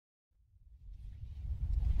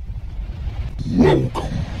Welcome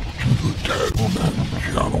to the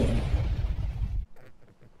Tattman channel.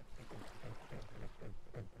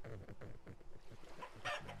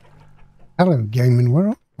 Hello, gaming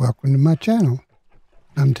world. Welcome to my channel.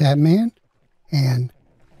 I'm Tattman, and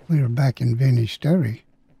we are back in vintage story.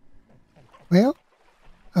 Well,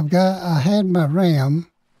 I had my ram,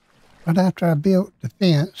 but after I built the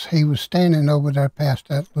fence, he was standing over there past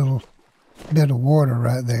that little bit of water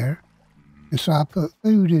right there. And so I put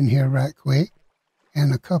food in here right quick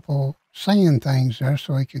and a couple sand things there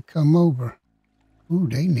so he could come over. Ooh,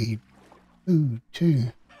 they need food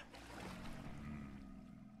too.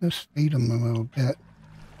 Let's feed them a little bit.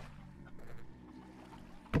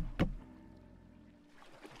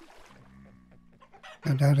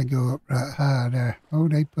 I gotta go up right high there. Oh,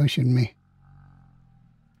 they pushing me.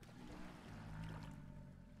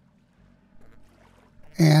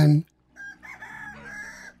 And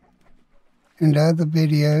in the other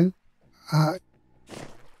video,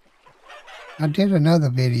 I did another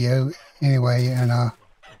video anyway, and I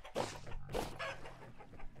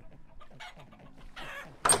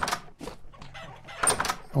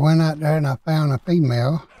went out there and I found a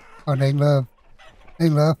female. Oh, they love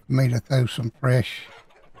for me to throw some fresh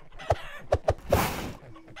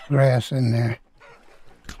grass in there.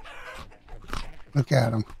 Look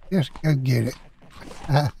at them. Just go get it.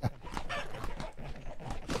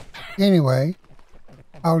 Anyway,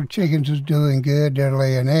 all the chickens is doing good. They're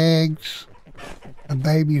laying eggs. The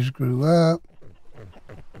babies grew up.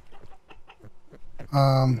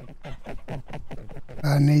 I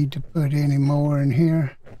need to put any more in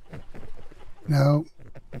here. No.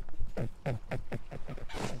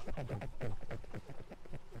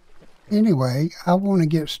 Anyway, I want to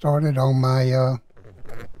get started on my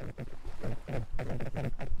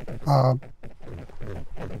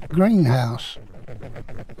greenhouse.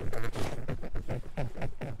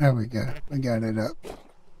 There we go. We got it up.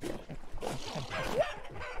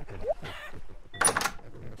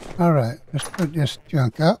 All right, let's put this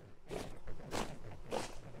junk up.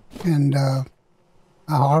 And I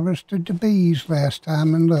harvested the bees last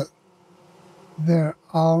time, and look, they're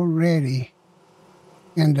already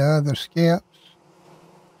in the other skeps,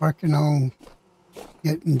 working on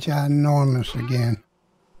getting ginormous again.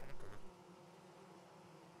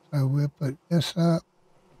 So we'll put this up.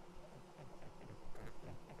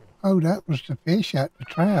 Oh, that was the fish at the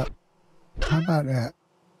trap. How about that?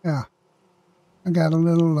 Yeah. I got a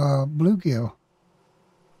little bluegill.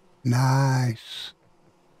 Nice.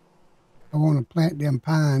 I want to plant them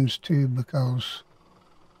pines too because,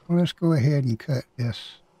 well, let's go ahead and cut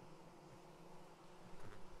this.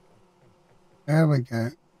 There we go.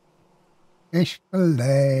 Fish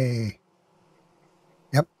fillet.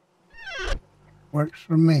 Yep. Works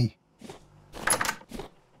for me.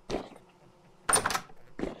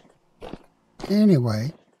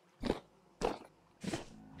 Anyway.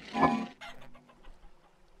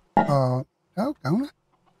 Doggone it.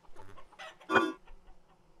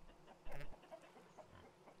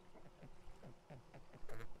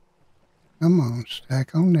 Come on,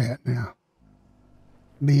 stack on that now.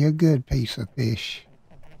 Be a good piece of fish.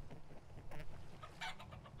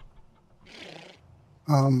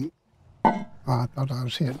 Oh, I thought I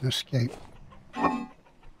was hitting escape.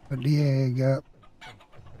 Put the egg up.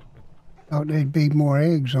 Thought there'd be more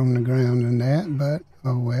eggs on the ground than that, but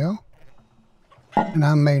oh well. And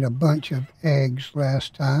I made a bunch of eggs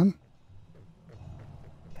last time.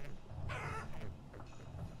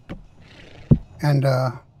 And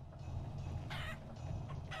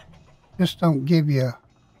just don't give you,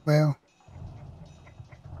 well,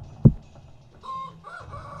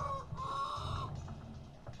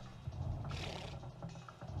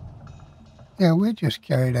 yeah, we'll just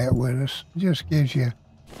carry that with us. It just gives you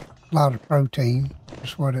a lot of protein.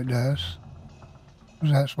 That's what it does.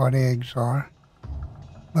 Because that's what eggs are.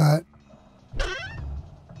 But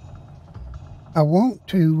I want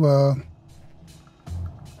to,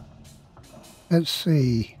 let's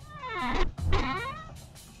see.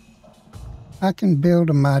 I can build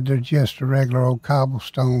them out of just a regular old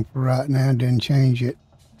cobblestone for right now and then change it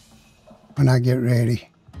when I get ready.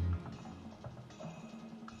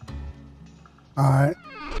 Alright,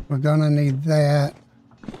 we're gonna need that.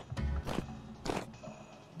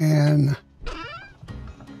 And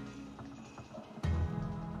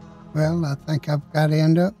well, I think I've got to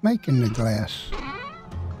end up making the glass.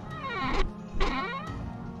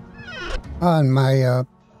 Oh, and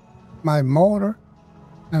my mortar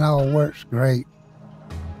and all works great.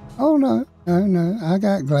 Oh no, I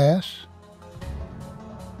got glass.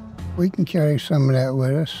 We can carry some of that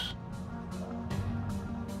with us.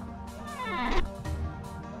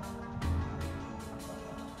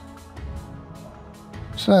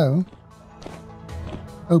 So,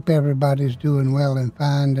 hope everybody's doing well and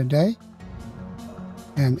fine today.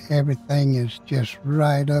 And everything is just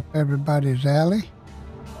right up everybody's alley.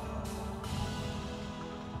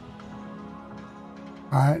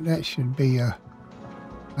 Alright, that should be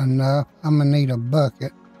enough. I'm going to need a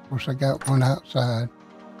bucket. Of course, I got one outside.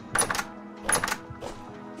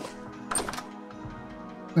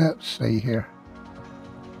 Let's see here.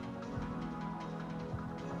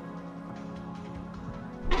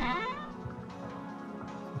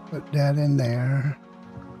 Put that in there.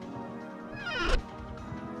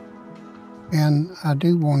 And I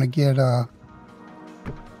do want to get oh,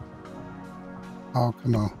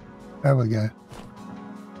 come on. There we go.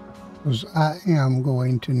 Because I am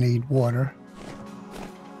going to need water.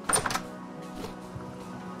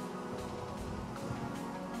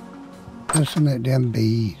 Listen at them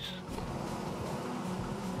bees.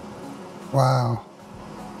 Wow.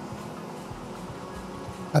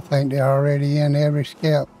 I think they're already in every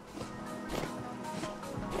scalp.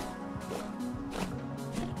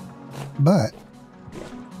 But,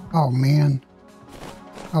 oh man,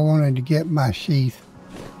 I wanted to get my sheath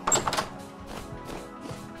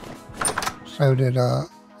so that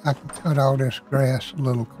I could cut all this grass a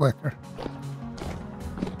little quicker.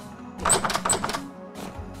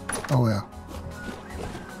 Oh well.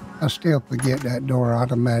 I still forget that door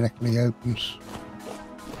automatically opens.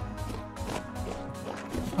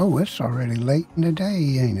 Oh, it's already late in the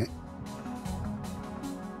day, ain't it?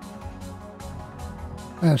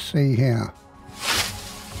 Let's see here.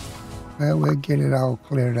 Well, we'll get it all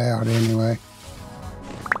cleared out anyway.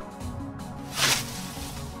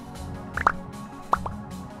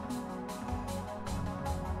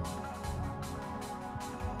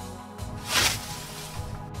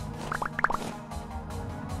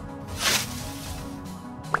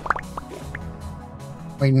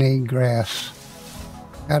 We need grass.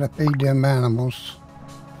 Gotta feed them animals.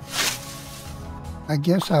 I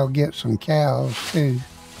guess I'll get some cows too,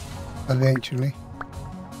 eventually.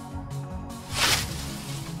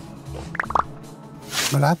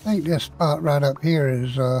 But I think this spot right up here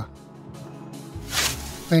is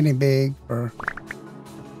plenty big for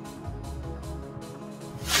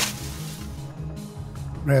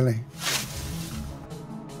really.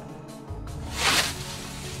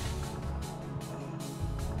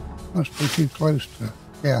 Must be too close to,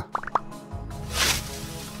 yeah.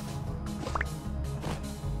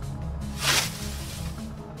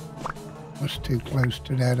 Was too close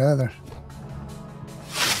to that other.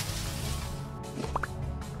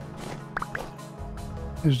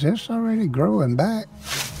 Is this already growing back?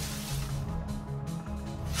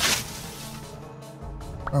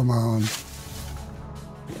 Come on.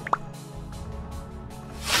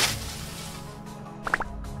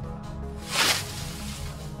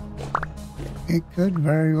 It could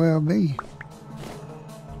very well be.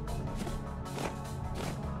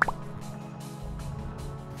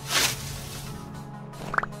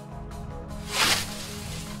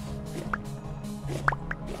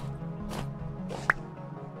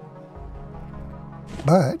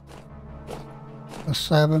 But a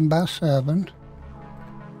 7 by 7,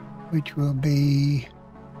 which will be,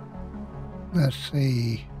 let's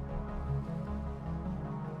see,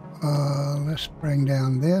 let's bring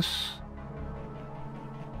down this.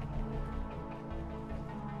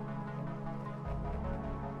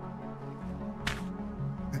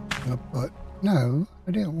 I'm gonna put, no,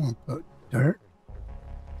 I didn't want to put dirt.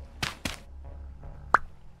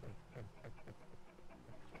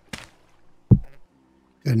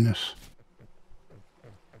 Goodness.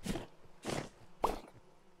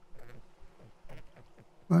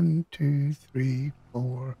 One, two, three,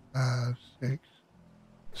 4, 5, 6,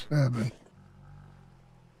 7.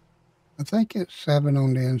 I think it's 7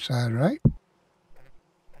 on the inside, right?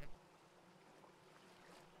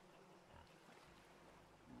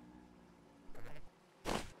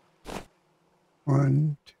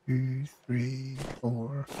 One, 2, 3,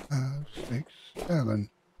 4, 5, 6, 7.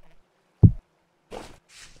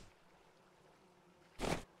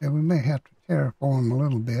 Yeah, we may have to terraform a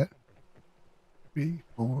little bit. 3,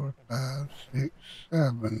 4, 5, 6,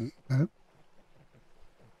 7. Nope.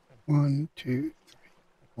 1, 2, 3,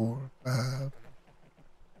 4, 5,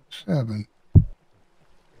 7.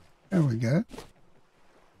 There we go.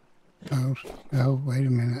 Oh, no, wait a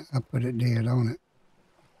minute. I put it dead on it.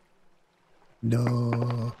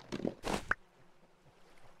 Duh.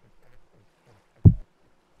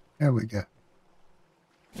 There we go.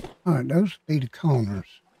 All right, those be the corners.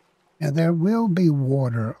 Now, there will be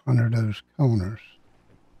water under those corners,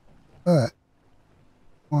 but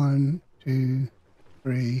 1, 2,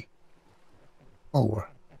 3, 4.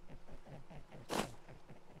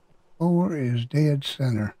 4 is dead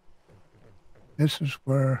center. This is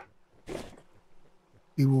where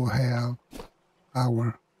we will have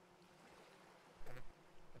our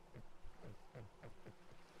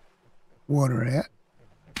water at.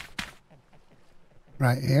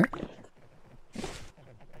 Right here.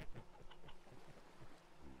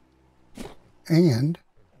 And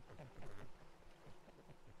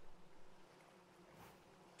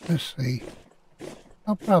let's see,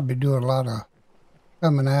 I'll probably do a lot of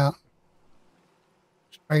coming out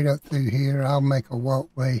straight up through here. I'll make a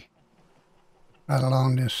walkway right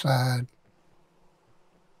along this side.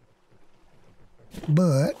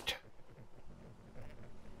 But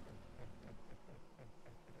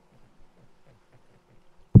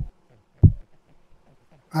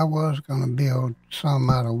I was going to build some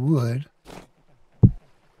out of wood.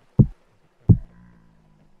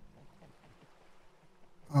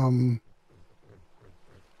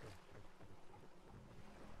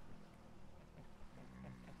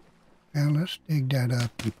 Now let's dig that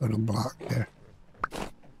up and put a block there.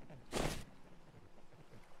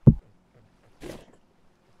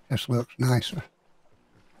 This looks nicer.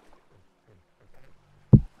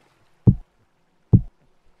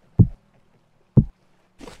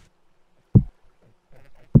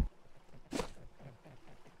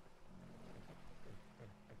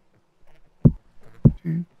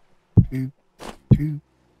 Two.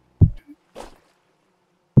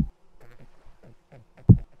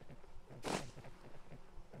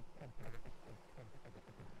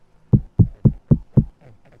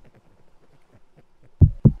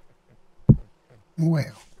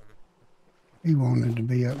 Well, he wanted to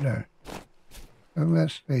be up there. So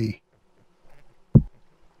let's see.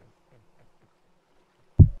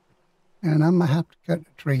 And I'm going to have to cut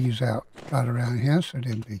the trees out right around here so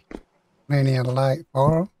there'll be plenty of light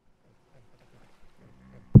for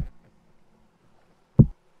them.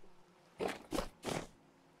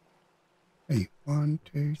 Hey, 1,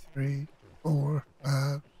 2, 3, 4,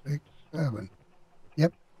 5, 6, 7.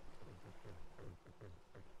 Yep.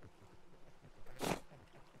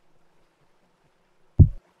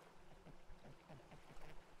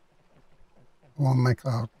 I want to make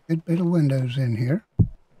a good bit of windows in here.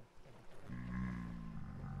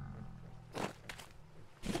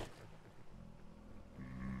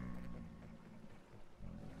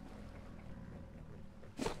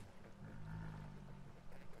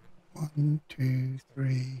 One, 2,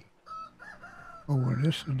 3, 4.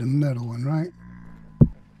 This is the middle one, right?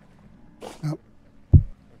 Nope.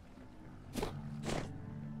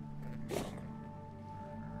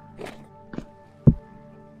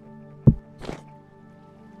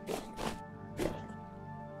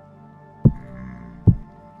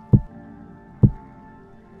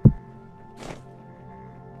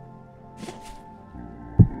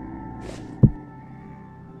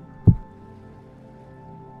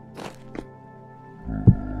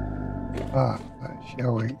 That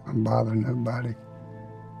show ain't gonna bother nobody.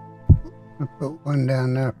 I'll put one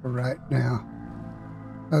down there for right now.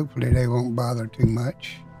 Hopefully they won't bother too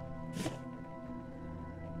much.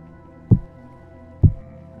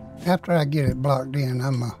 After I get it blocked in,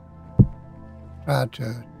 I'm gonna try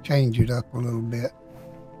to change it up a little bit.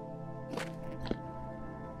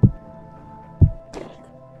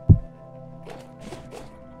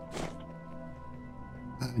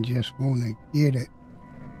 I just want to get it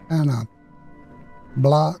kind of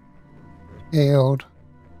blocked, scaled,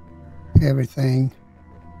 everything.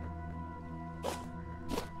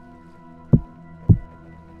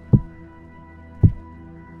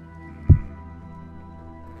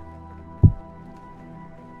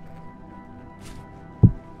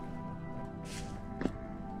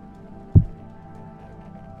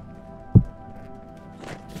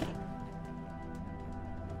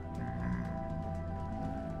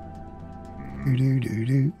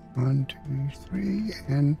 Do. 1, 2, 3,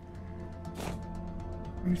 and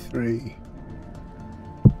 2, 3.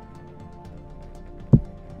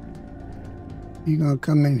 You gonna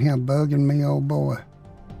come in here bugging me, old boy?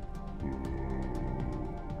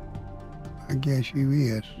 I guess you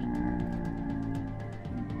is.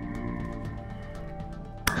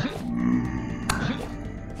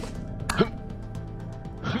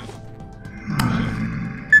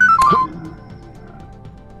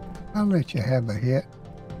 I'll let you have a hit.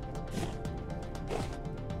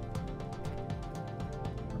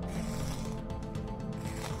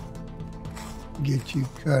 Get you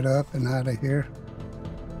cut up and out of here.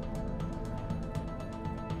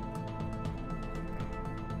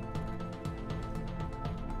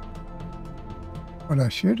 What I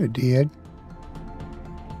should have did,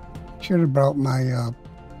 should have brought my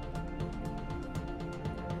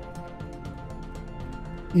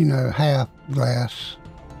you know, half glass.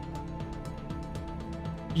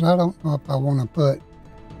 'Cause I don't know if I want to put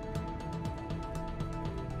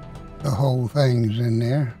the whole things in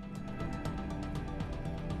there.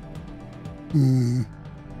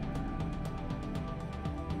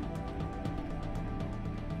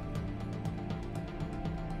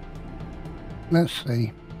 Let's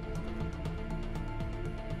see.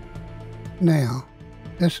 Now,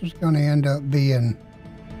 this is going to end up being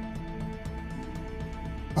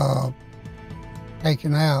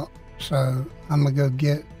taken out, so I'm going to go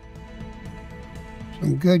get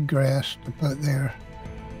some good grass to put there.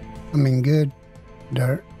 I mean, good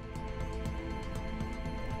dirt.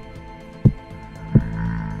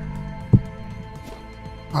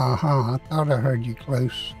 I thought I heard you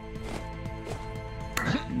close.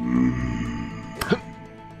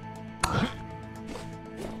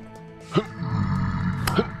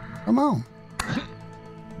 Come on.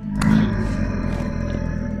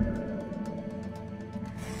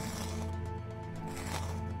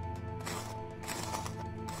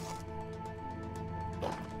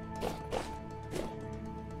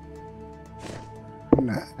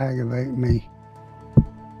 That aggravate me.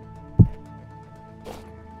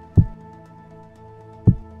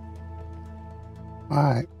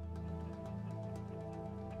 Alright.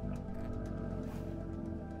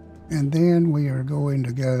 And then we are going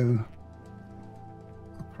to go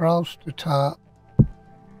across the top.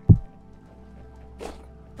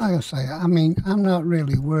 Like I say, I mean, I'm not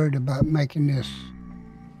really worried about making this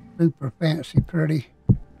super fancy pretty.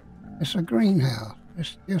 It's a greenhouse.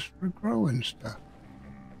 It's just for growing stuff.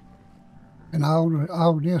 And all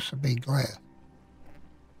this will be glass.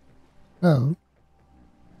 So,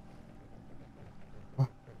 I'll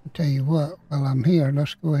tell you what, while I'm here,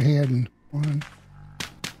 let's go ahead and one.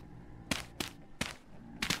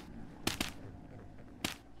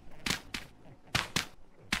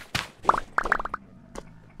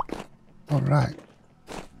 All right.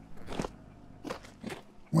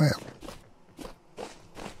 Well,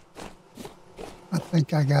 I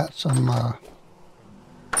think I got some,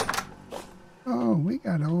 oh, we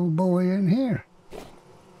got an old boy in here.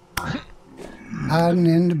 Hiding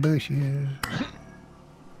in the bushes.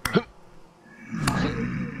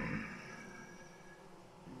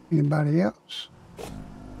 Anybody else?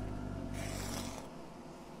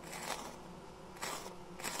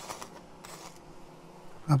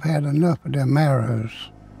 I've had enough of them arrows.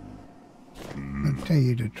 I'll tell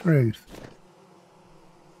you the truth.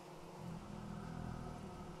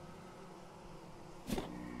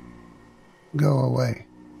 Go away.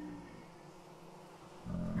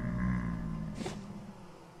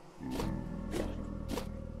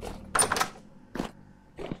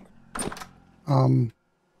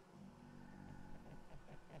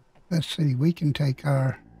 Let's see, we can take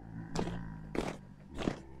our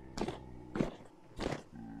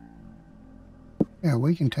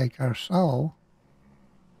we can take our saw.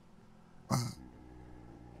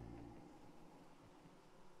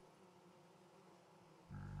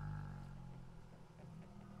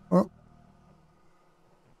 Oh,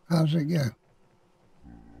 how's it go?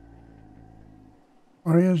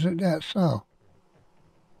 Or is it that saw?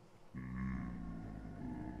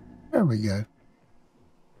 There we go.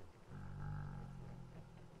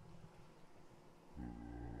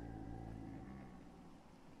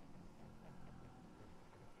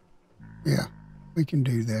 Yeah, we can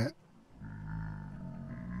do that.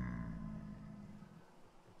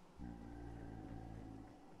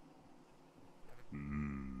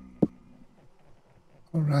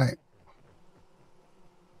 All right.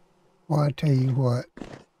 Well, I tell you what,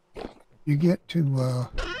 you get to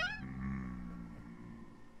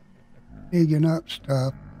digging up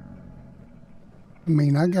stuff. I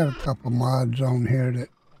mean, I got a couple mods on here that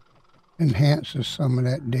enhances some of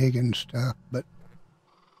that digging stuff, but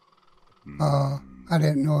I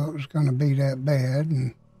didn't know it was going to be that bad,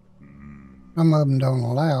 and some of them don't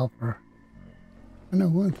allow for. I know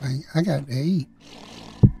one thing, I got to eat.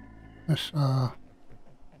 Let's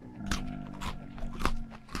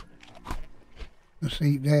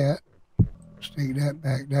eat that. Stick that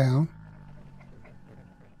back down.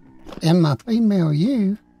 And my female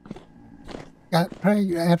ewe got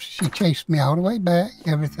pregnant after she chased me all the way back,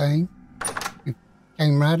 everything. She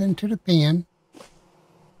came right into the pen.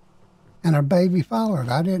 And her baby followed.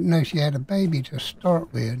 I didn't know she had a baby to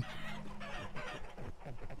start with.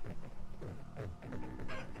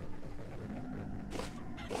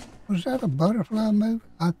 Was that a butterfly move?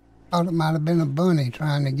 I thought it might have been a bunny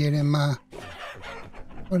trying to get in my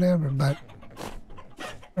whatever, but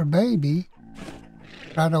her baby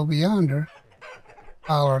right over yonder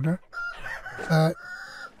followed her. But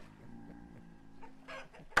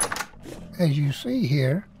as you see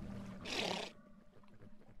here,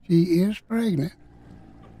 she is pregnant.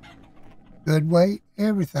 Good weight,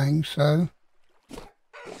 everything, so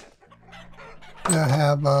I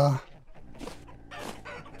have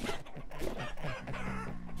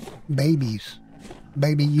babies,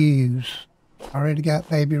 baby ewes. Already got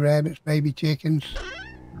baby rabbits, baby chickens,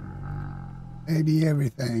 baby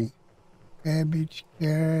everything. Cabbage,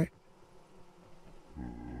 carrot,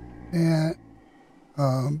 that,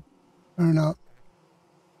 turnip,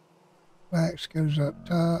 flax goes up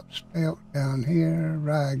top, spelt down here,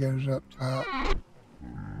 rye goes up top.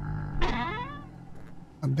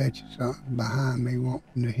 I bet you something behind me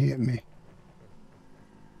wanting to hit me.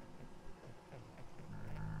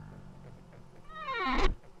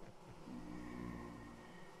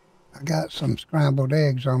 I got some scrambled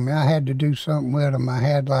eggs on me. I had to do something with them. I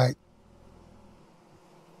had like,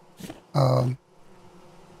 I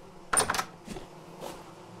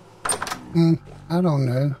don't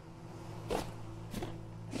know,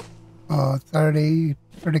 30,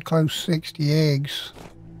 pretty close 60 eggs,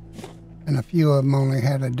 and a few of them only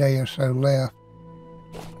had a day or so left.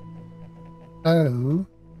 So,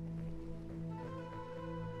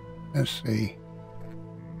 let's see.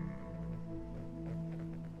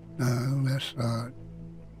 No,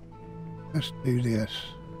 let's do this.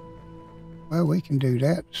 Well, we can do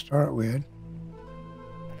that to start with.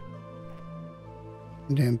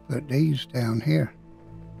 And then put these down here.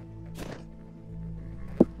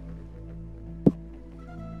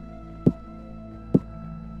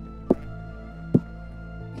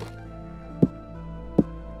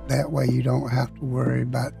 That way you don't have to worry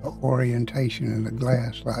about the orientation of the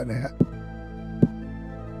glass like that.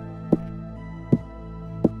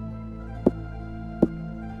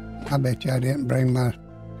 I bet you I didn't bring my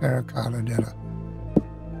terracotta, did I?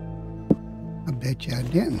 I bet you I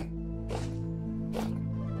didn't.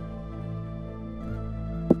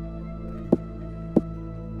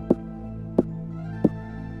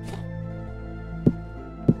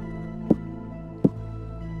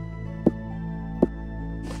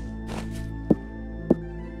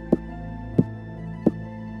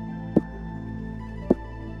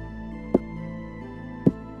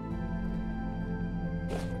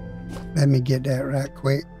 Let me get that right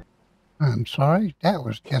quick. I'm sorry, that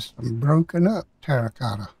was just some broken up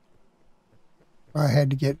terracotta. I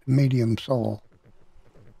had to get the medium soil.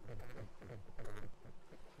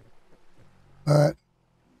 But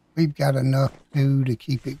we've got enough dew to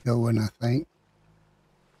keep it going, I think.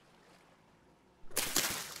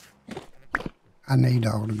 I need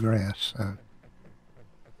all the grass, so.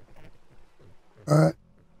 But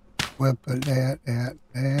we'll put that.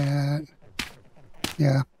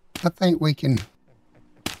 Yeah. I think we can,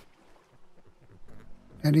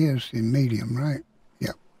 that is the medium, right?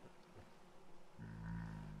 Yep.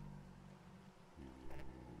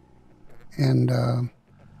 And,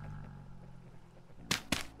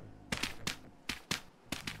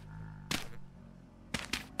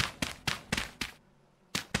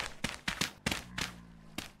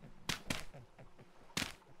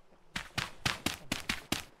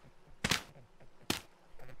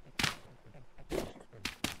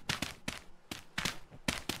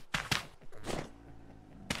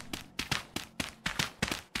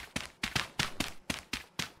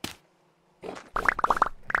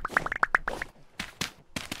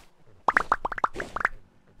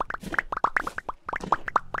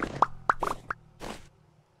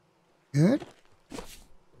 good.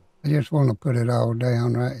 I just want to put it all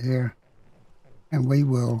down right here, and we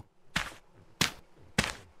will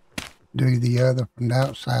do the other from the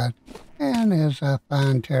outside. And as I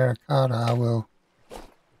find terracotta, I will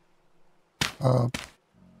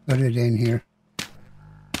put it in here.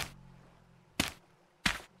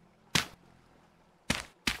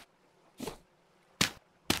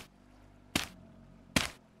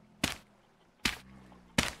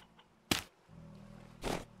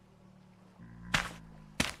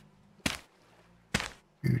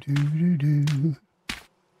 Do-do-do-do.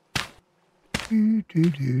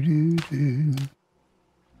 Do-do-do-do-do.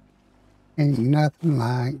 Ain't nothing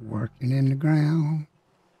like working in the ground.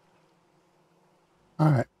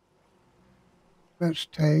 All right. Let's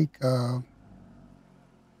take them,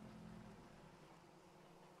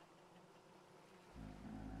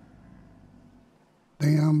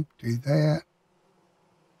 do that.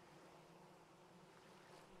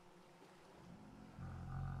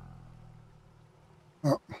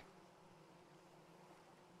 Oh.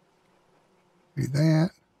 Do that.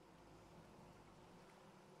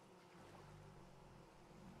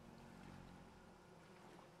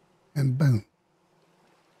 And boom.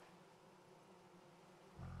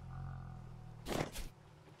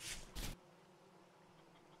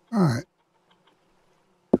 Alright.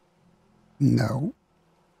 No.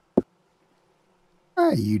 Why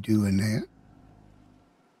are you doing that?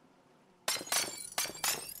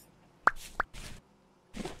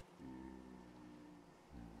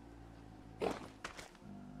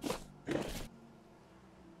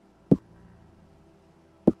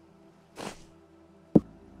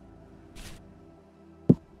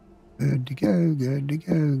 Good to go, good to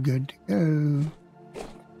go, good to go.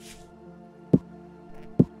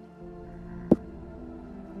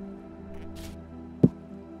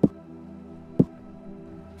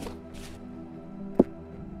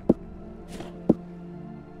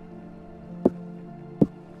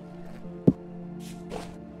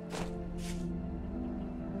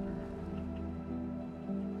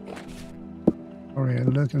 Already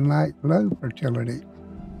looking like low fertility.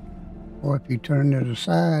 Or if you turn it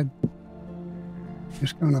aside,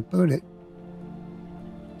 just going to put it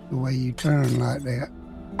the way you turn like that.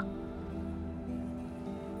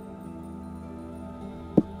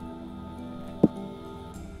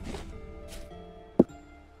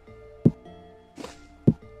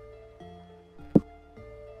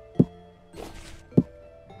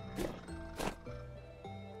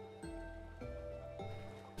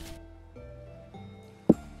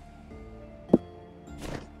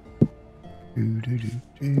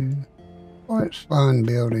 Well, it's fun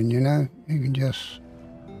building, you know. You can just...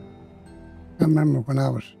 I remember when I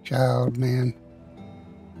was a child, man.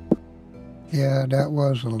 Yeah, that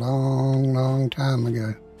was a long, long time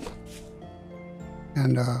ago.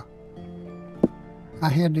 And I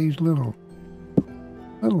had these little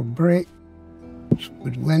bricks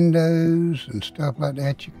with windows and stuff like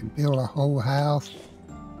that. You could build a whole house.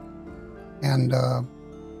 And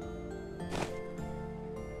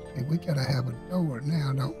see, we gotta have a door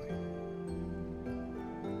now, don't we?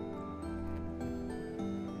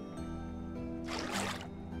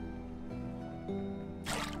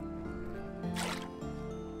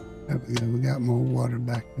 There we go, we got more water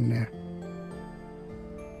back in there.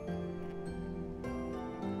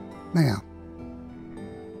 Now,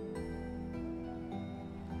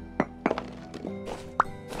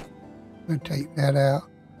 we'll take that out.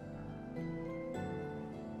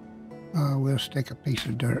 We'll stick a piece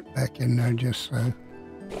of dirt back in there just so.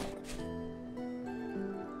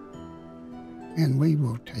 And we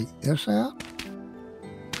will take this out.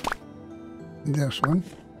 This one.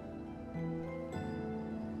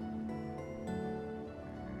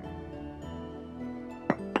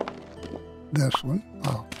 This one.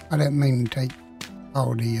 Oh, I didn't mean to take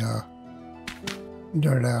all the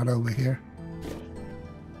dirt out over here.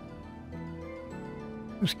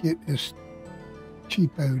 Let's get this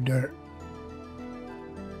cheapo dirt.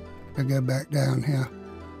 I'll go back down here.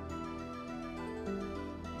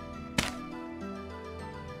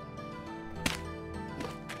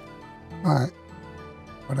 Alright,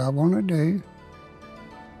 what I want to do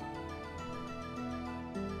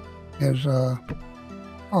is,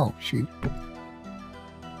 oh shoot.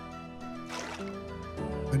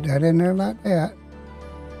 Put that in there like that.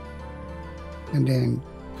 And then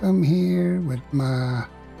come here with my,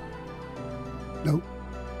 nope,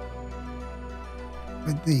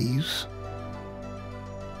 with these.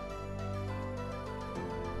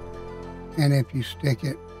 And if you stick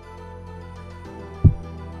it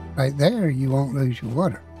right there, you won't lose your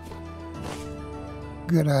water.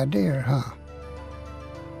 Good idea, huh?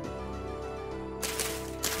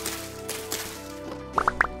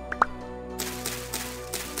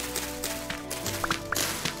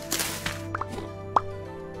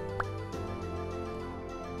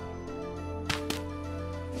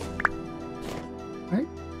 Right?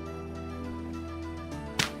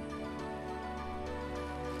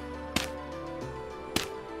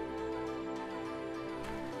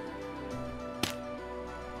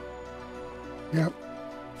 Yep.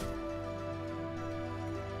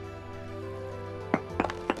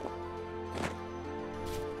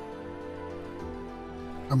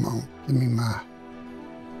 Come on, give me my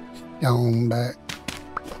stone back.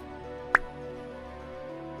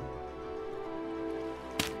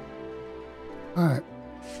 All right,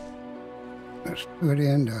 let's put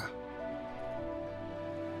in the,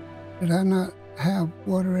 did I not have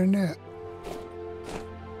water in that?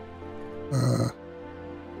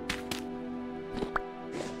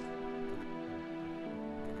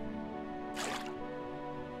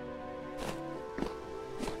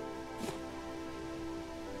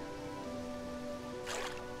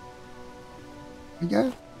 We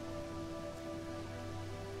go.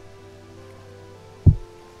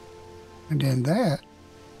 And then that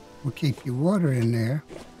will keep your water in there.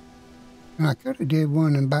 And I could have did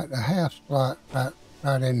one in about the half slot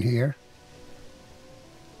right in here.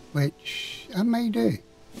 which I may do.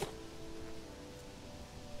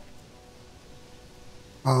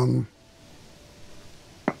 Oh,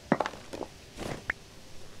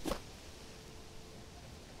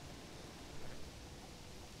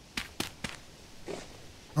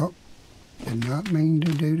 did not mean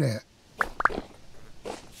to do that.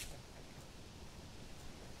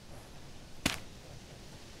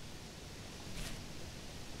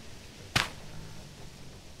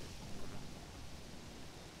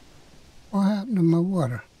 What happened to my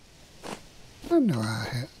water? I know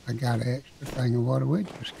I got an extra thing of water. We'll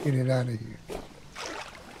just get it out of here.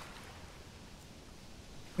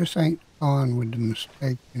 This ain't fun with the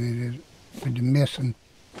mistake in it, is it? With the missing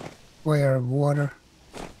square of water.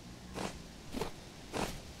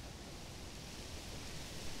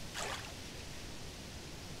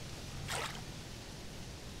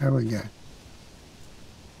 There we go.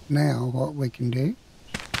 Now what we can do,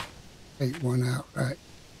 take one out right.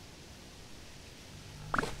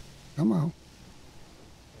 Come on.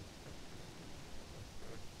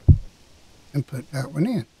 And put that one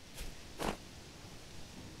in.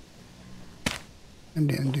 And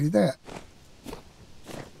then do that.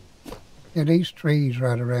 Yeah, these trees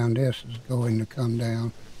right around this is going to come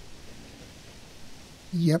down.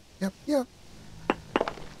 Yep. Let's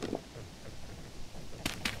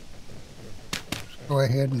go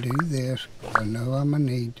ahead and do this. I know I'm going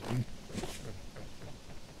to need to.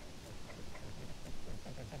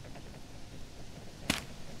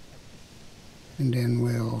 And then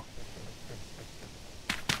we'll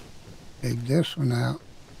dig this one out.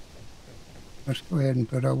 Let's go ahead and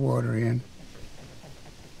put our water in.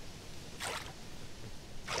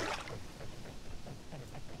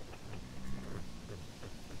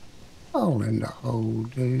 Fall in the hole,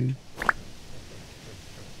 dude.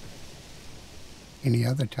 Any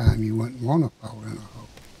other time you wouldn't want to fall in a hole.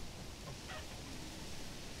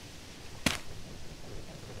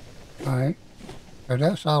 Alright, so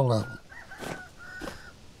that's all of them.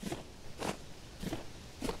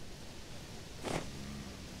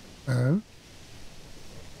 So,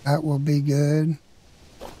 that will be good.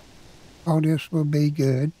 All this will be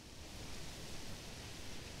good.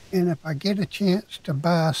 And if I get a chance to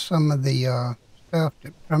buy some of the stuff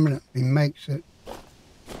that permanently makes it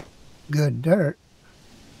good dirt,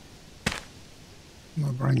 I'm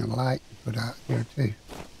going to bring a light and put out here too.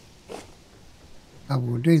 I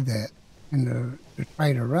will do that. And the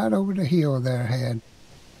trader right over the hill there had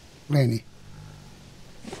plenty.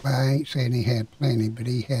 Well, I ain't saying he had plenty, but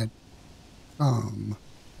he had some.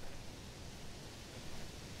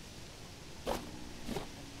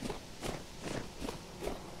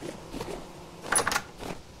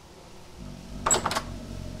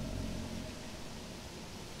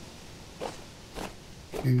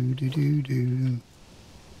 Do-do-do-do.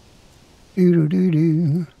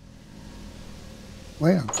 Do-do-do-do.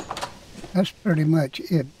 Well, that's pretty much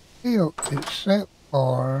it built, except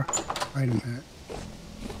for, wait a minute.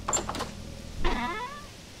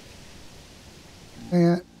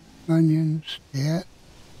 That, onions, that.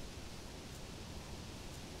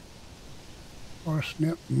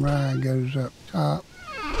 Parsnip and rye goes up top.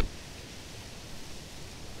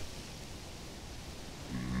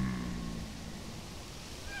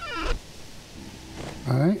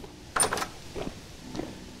 Alright.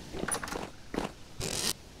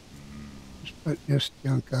 Let's put this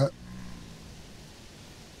junk up.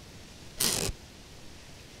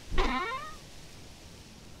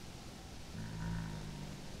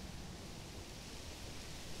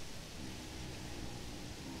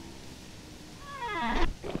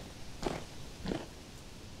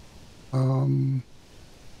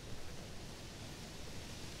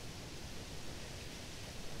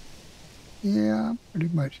 Yeah, I'm pretty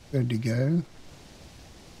much good to go.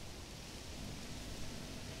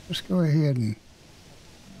 Let's go ahead and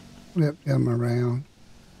flip them around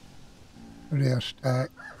so they'll stack.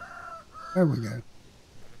 There we go.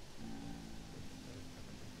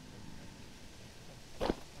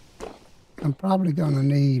 I'm probably going to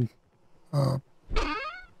need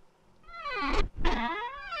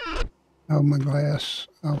my glass.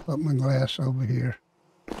 I'll put my glass over here.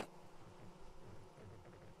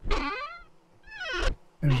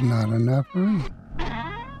 There's not enough room.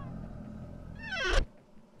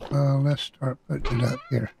 Let's start putting it up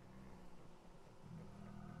here.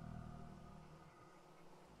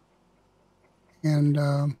 And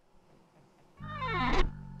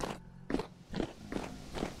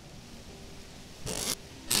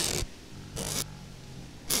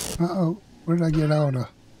uh-oh, where did I get all the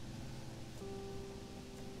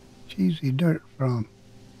cheesy dirt from?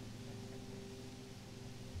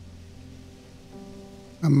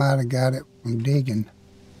 I might have got it from digging.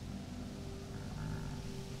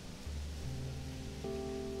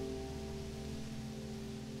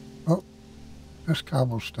 That's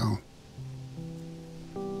cobblestone.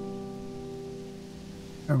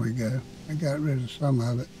 There we go. I got rid of some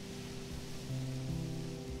of it.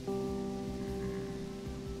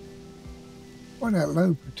 Boy, that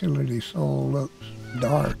low fertility soil looks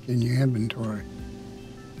dark in your inventory.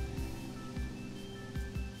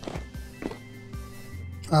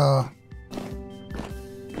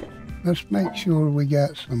 Let's make sure we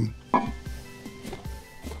got some.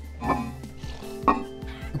 I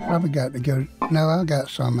probably got to go. No, I got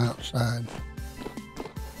some outside.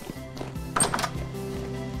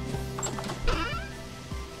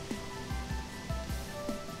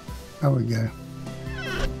 There we go.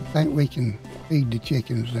 I think we can feed the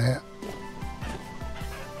chickens that.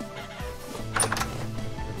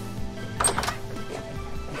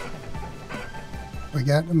 We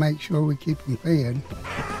got to make sure we keep them fed.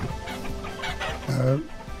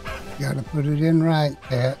 Got to put it in right,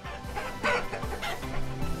 Cat.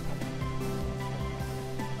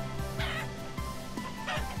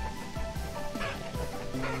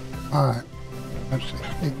 All right. Let's see.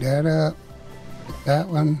 Pick that up. Pick that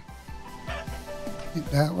one. Pick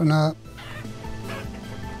that one up.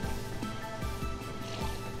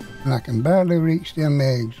 And I can barely reach them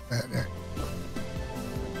eggs back there.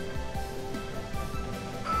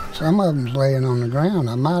 Some of them's laying on the ground.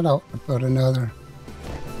 I might ought to put another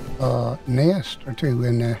nest or two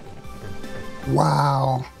in there.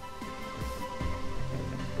 Wow.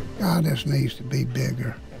 God, this needs to be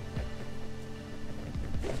bigger.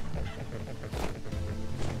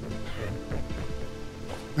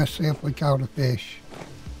 Let's see if we caught a fish.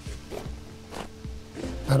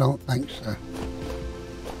 I don't think so.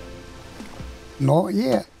 Not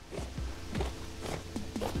yet.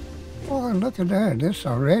 Oh, look at that. This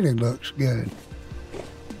already looks good.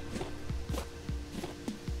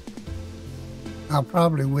 I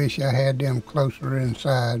probably wish I had them closer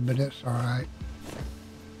inside, but it's all right.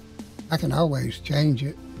 I can always change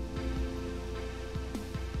it.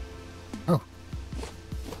 Oh.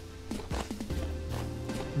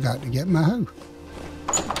 Got to get my hoe.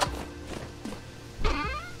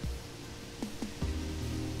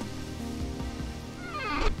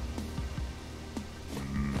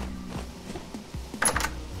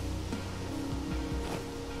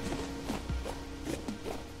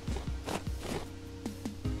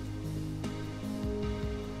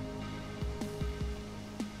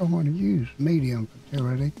 I want to use medium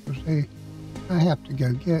fertility because I have to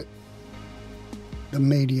go get the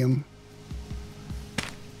medium.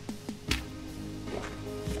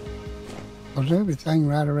 Because everything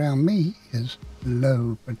right around me is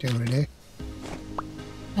low fertility.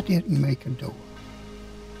 I didn't make a door.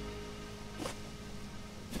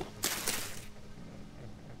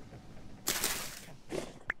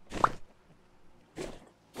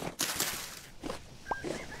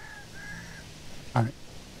 All right.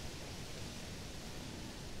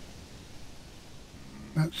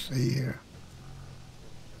 Let's see here.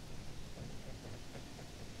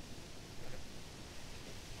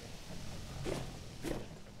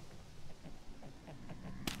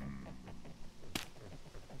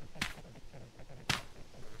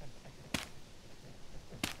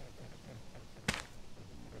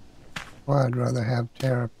 Well, I'd rather have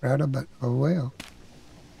terra preta, but oh well.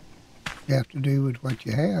 You have to do with what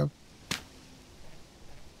you have.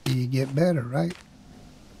 You get better, right?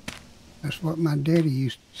 That's what my daddy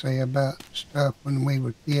used to say about stuff when we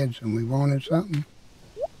were kids and we wanted something.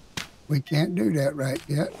 We can't do that right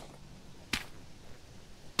yet.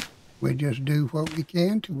 We just do what we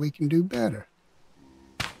can till we can do better.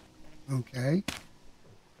 Okay?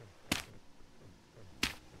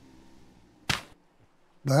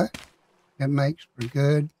 But it makes for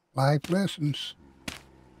good life lessons.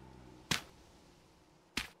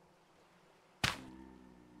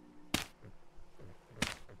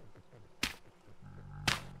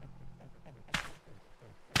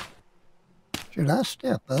 Should I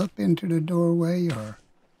step up into the doorway or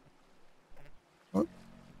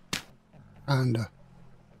kinda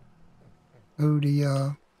or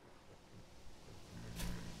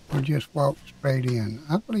just walk straight in?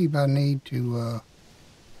 I believe I need to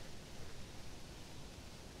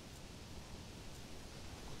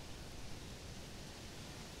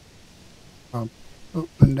I'll put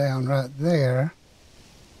one down right there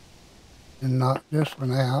and knock this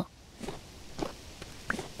one out.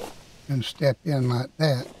 And step in like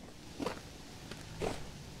that.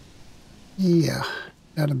 Yeah,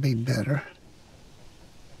 that'll be better.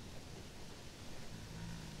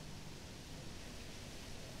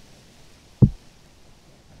 I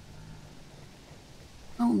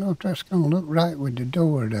don't know if that's going to look right with the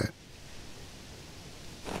door though.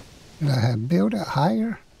 Should I have built it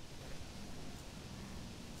higher?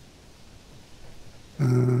 I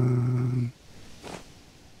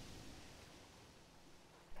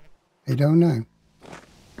don't know.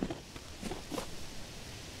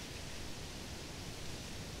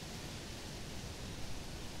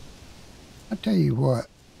 I tell you what,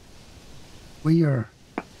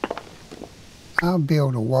 I'll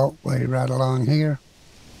build a walkway right along here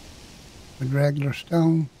with regular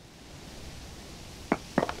stone.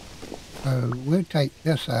 So we'll take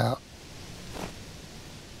this out.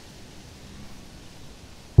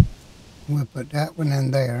 We'll put that one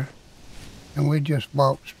in there, and we'll just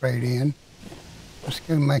walk straight in. Let's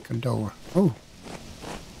go make a door. Oh,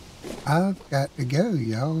 I've got to go,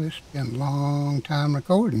 y'all. It's been a long time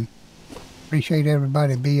recording. Appreciate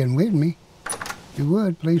everybody being with me. If you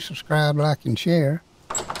would, please subscribe, like, and share.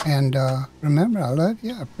 And remember, I love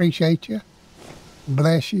you. I appreciate you.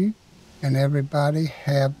 Bless you. And everybody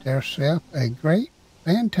have theirself a great,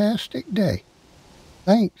 fantastic day.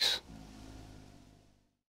 Thanks.